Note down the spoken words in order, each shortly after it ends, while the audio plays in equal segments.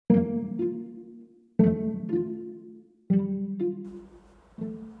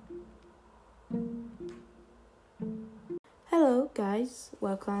guys,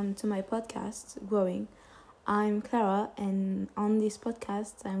 welcome to my podcast, Growing. I'm Clara, and on this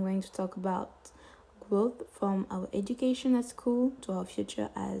podcast, I'm going to talk about growth from our education at school to our future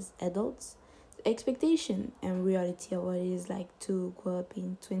as adults, the expectation and reality of what it is like to grow up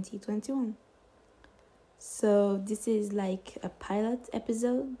in 2021. So, this is like a pilot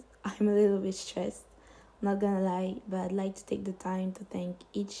episode. I'm a little bit stressed, not gonna lie, but I'd like to take the time to thank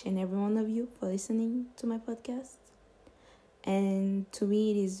each and every one of you for listening to my podcast. And to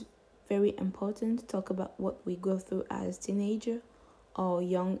me, it is very important to talk about what we go through as teenager or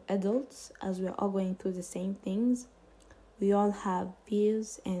young adults, as we're all going through the same things. We all have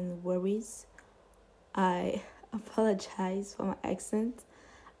fears and worries. I apologize for my accent.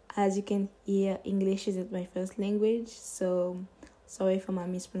 As you can hear, English isn't my first language, so sorry for my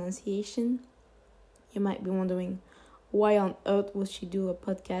mispronunciation. You might be wondering, why on earth would she do a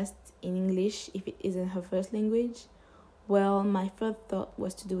podcast in English if it isn't her first language? Well, my first thought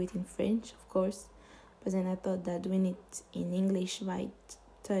was to do it in French, of course, but then I thought that doing it in English might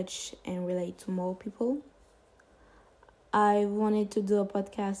touch and relate to more people. I wanted to do a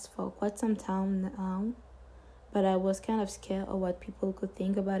podcast for quite some time now, but I was kind of scared of what people could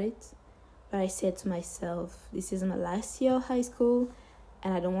think about it. But I said to myself, this is my last year of high school,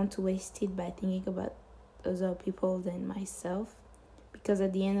 and I don't want to waste it by thinking about other people than myself, because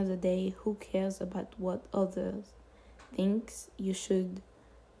at the end of the day, who cares about what others thinks? You should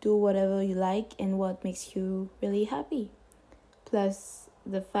do whatever you like and what makes you really happy. Plus,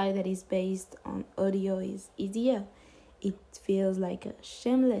 the fact that it's based on audio is easier. It feels like a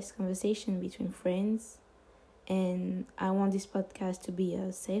shameless conversation between friends. And I want this podcast to be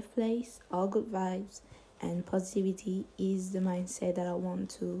a safe place. All good vibes and positivity is the mindset that I want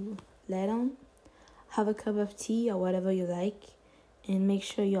to let on. Have a cup of tea or whatever you like, and make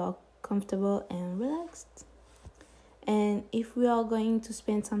sure you're comfortable and relaxed. And if we are going to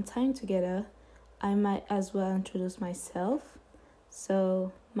spend some time together, I might as well introduce myself.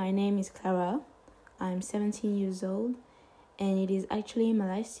 So, my name is Clara. I'm 17 years old, and it is actually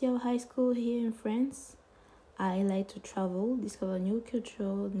my last year of high school here in France. I like to travel, discover new culture,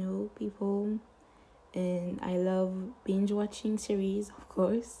 new people, and I love binge watching series, of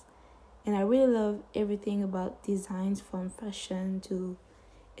course. And I really love everything about designs, from fashion to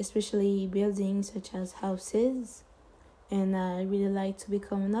especially buildings such as houses, and I really like to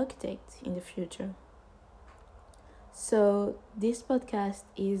become an architect in the future. So, this podcast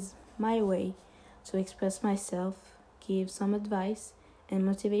is my way to express myself, give some advice and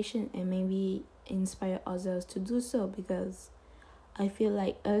motivation, and maybe inspire others to do so, because I feel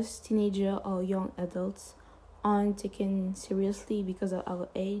like us teenager or young adults aren't taken seriously because of our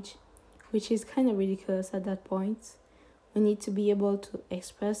age, which is kind of ridiculous at that point. We need to be able to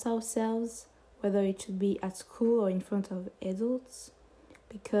express ourselves, whether it should be at school or in front of adults,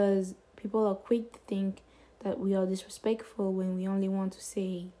 because people are quick to think that we are disrespectful when we only want to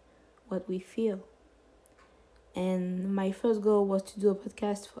say what we feel. And my first goal was to do a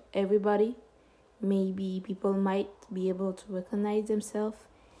podcast for everybody. Maybe people might be able to recognize themselves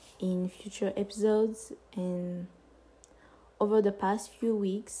in future episodes. And over the past few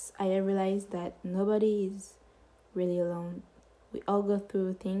weeks, I have realized that nobody is really alone. We all go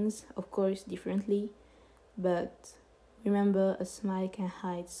through things, of course, differently, but remember, a smile can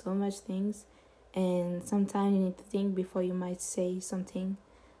hide so much things, and sometimes you need to think before you might say something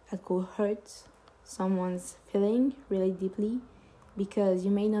that could hurt someone's feeling really deeply, because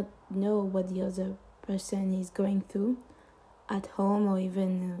you may not know what the other person is going through at home or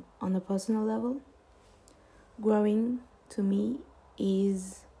even on a personal level. Growing, to me,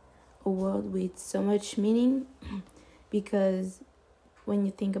 is a word with so much meaning because when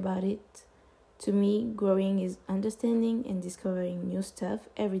you think about it, to me, growing is understanding and discovering new stuff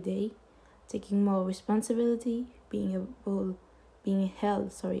every day, taking more responsibility, being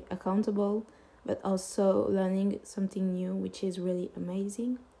held accountable, but also learning something new, which is really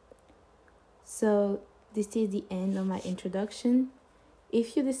amazing. So this is the end of my introduction.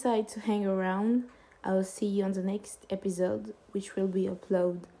 If you decide to hang around, I'll see you on the next episode, which will be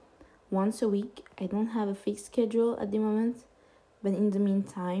uploaded once a week. I don't have a fixed schedule at the moment, but in the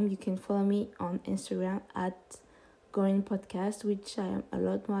meantime, you can follow me on Instagram at Growing Podcast, which I am a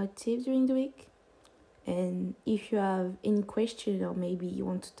lot more active during the week. And if you have any question or maybe you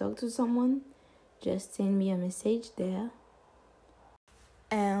want to talk to someone, just send me a message there.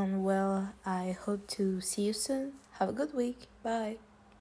 And well, I hope to see you soon. Have a good week. Bye.